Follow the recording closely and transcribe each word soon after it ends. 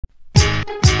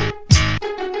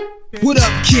What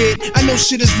up, kid? I know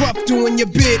shit is rough doing your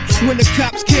bid. When the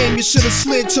cops came, you should've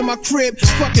slid to my crib.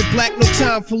 Fuck it, black, no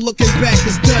time for looking back,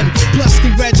 it's done. Plus,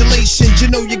 congratulations, you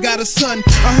know you got a son.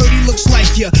 I heard he looks like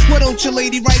ya. Why don't your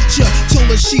lady write ya? Told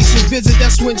her she should visit,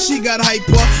 that's when she got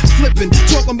hyper. Flippin',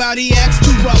 talking about he acts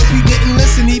too rough. He didn't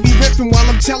listen, he be ripping while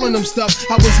I'm telling him stuff.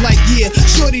 I was like, yeah,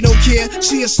 shorty don't care,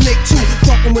 she a snake too.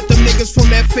 Fucking with them niggas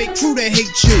from that fake crew that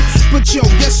hate you. But yo,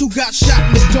 guess who got shot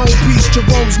in the Dome Beach?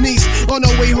 Jerome's niece, on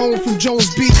her way home from Jones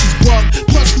Beach is bugged.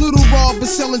 Plus Little Rob is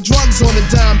selling drugs on a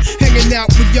dime, hanging out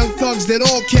with young thugs that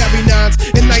all carry nines.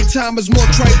 And nighttime is more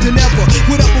tripe than ever.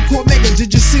 What up with Court Mega?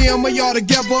 Did you see him? Are y'all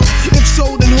together? If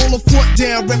so, then hold a fort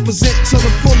down, represent to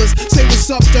the fullest. Say what's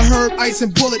up to Herb, Ice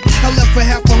and Bullet. I left for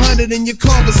half 100 in your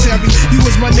commissary. You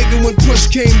was my nigga when push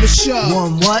came to shove.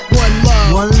 One what? One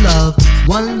love. One love.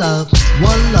 One love.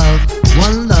 One love.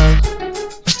 One love.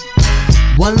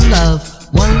 One love.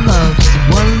 One love.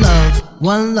 One love.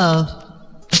 One love.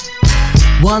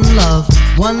 One love,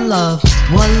 one love,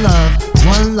 one love,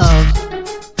 one love.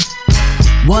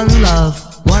 One love,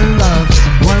 one love,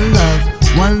 one love,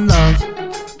 one love.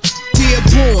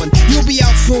 Dearborn, you'll be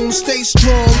out soon, stay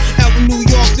strong. Out in New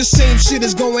York, the same shit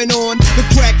is going on. The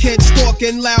crackhead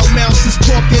stalking, loud mouths is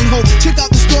talking. Ho, check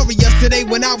out the story yesterday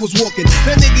when I was walking.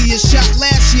 That nigga you shot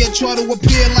last year tried to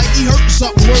appear like he hurt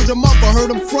something. Word him up, I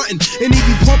heard him frontin'. And he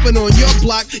be pumping on your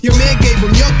block. Your man gave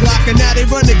him your Glock and now they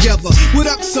run together. What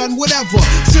up, son, whatever.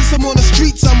 Since I'm on the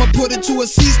streets, I'ma put it to a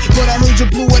cease. But I heard you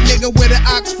blew a nigga with an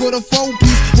ox for the phone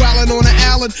piece. Wildin' on the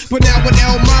island, but now with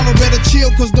Elmira better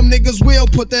chill, cause them niggas will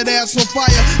put that ass on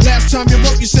fire. Last time you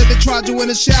wrote, you said they tried you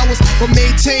in the showers, but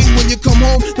maintain when you come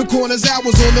home, the corner's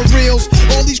hours on the reels.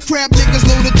 All these crap niggas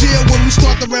know the deal. When we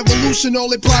start the revolution, all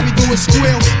they probably do is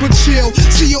squeal. But chill,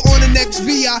 see you on the next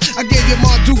VI. I gave you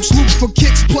my Duke's loop for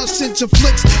kicks, plus sent your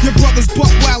flicks. Your brother's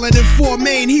buck wildin' in 4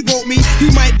 Main. He wrote me,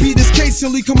 he might be this case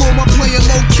silly. Come on, I'm playing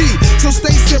low key. So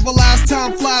stay civilized,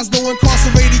 time flies, no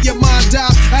incarcerated, your mind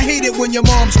dies. I hate it when your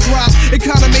mom's cries. It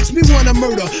kinda makes me wanna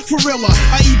murder, for real.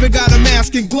 I even got a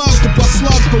mask and gloves to bust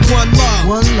slugs, but one love.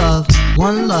 One love,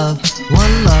 one love,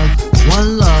 one love,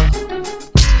 one love.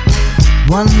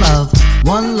 One love,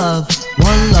 one love,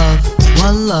 one love,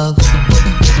 one love.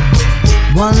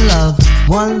 One love,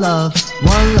 one love,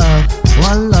 one love,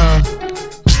 one love.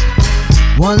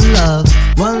 One love,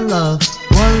 one love,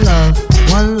 one love,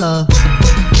 one love.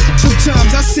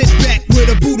 Sometimes I sit back with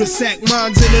a Buddha sack,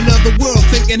 minds in another world,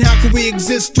 thinking how can we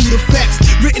exist through the facts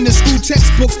written in school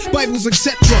textbooks, Bibles,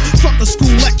 etc. Fuck a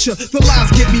school lecture, the lies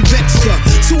get me vexed up.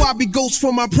 So I be ghost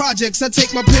for my projects. I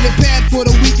take my pen and pad for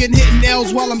the weekend, hitting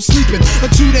L's while I'm sleeping. A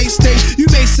 2-day stay, you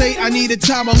may say I needed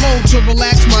time alone to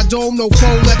relax my dome. No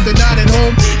phone left and not at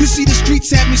home. You see the streets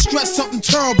have me stressed, something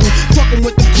terrible. Fucking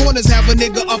with the corners, have a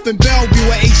nigga up in Bellevue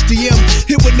at HDM.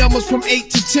 Hit with numbers from 8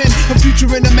 to 10. A future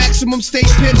in a maximum state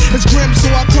pen. It's grim, so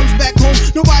I comes back home.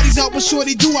 Nobody's out but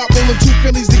shorty do I rolling 2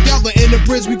 Phillies together in the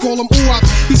bridge, we call them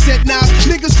ooh-ops. He said, nah,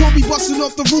 niggas told me busting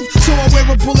off the roof, so I wear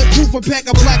a bulletproof and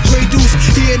pack a black tray deuce.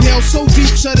 He inhaled so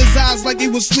deep, shut his eyes like he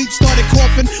was asleep, started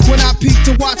coughing. When I peeked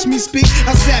to watch me speak,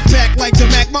 I sat back like the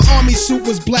Mac, my army suit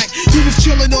was black. He was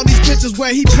chilling on these bitches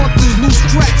where he pumped his loose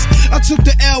tracks. I took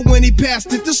the L when he passed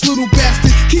it, this little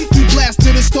bastard keeps me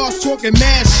blasted and starts talking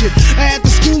mad shit. I had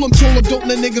to school him, told him don't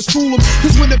let niggas fool him,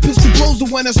 cause when the pistol blows,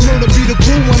 the one that's murder be the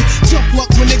cool one. Tough luck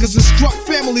when niggas are struck,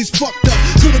 families fucked up.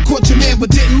 Could've caught your man,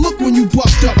 but didn't look when you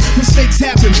bucked up. Mistakes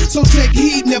happen, so take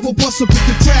heed, never bust up with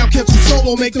the crowd. Catch him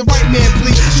solo, make the right man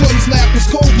bleed. Shorty's laugh was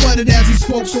cold-blooded as he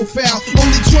spoke so foul.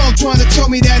 Only 12 trying to tell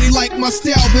me that he liked my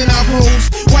style. Then I rose,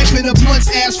 wiping the blunt's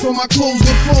ash from my clothes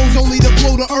that froze, only to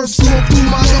blow the earth smoke through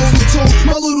my nose. And told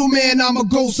my little man I'm a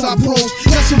ghost, I prose.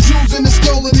 Got some jewels in the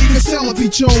skull and he could sell if he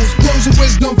chose. Words of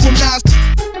wisdom from Nas.